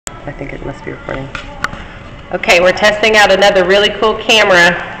I think it must be recording. Okay, we're testing out another really cool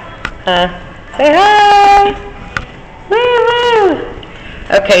camera. Say hi! Woo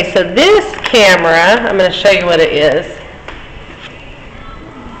woo! Okay, so this camera, I'm going to show you what it is.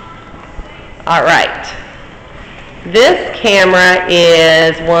 All right. This camera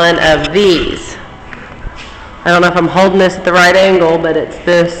is one of these. I don't know if I'm holding this at the right angle, but it's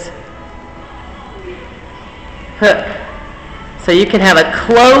this hook. So you can have a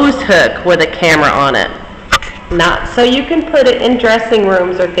closed hook with a camera on it. Not so you can put it in dressing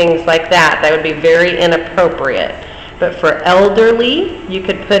rooms or things like that. That would be very inappropriate. But for elderly, you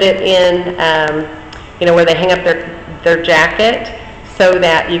could put it in, where they hang up their jacket, so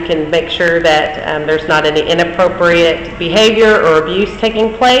that you can make sure that there's not any inappropriate behavior or abuse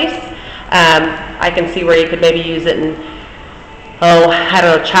taking place. I can see where you could maybe use it in,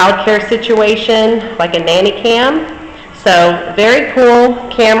 child care situation, like a nanny cam. So very cool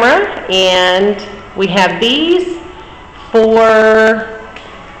camera, and we have these for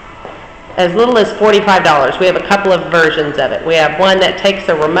as little as $45. We have a couple of versions of it. We have one that takes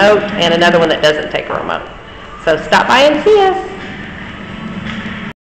a remote and another one that doesn't take a remote. So stop by and see us.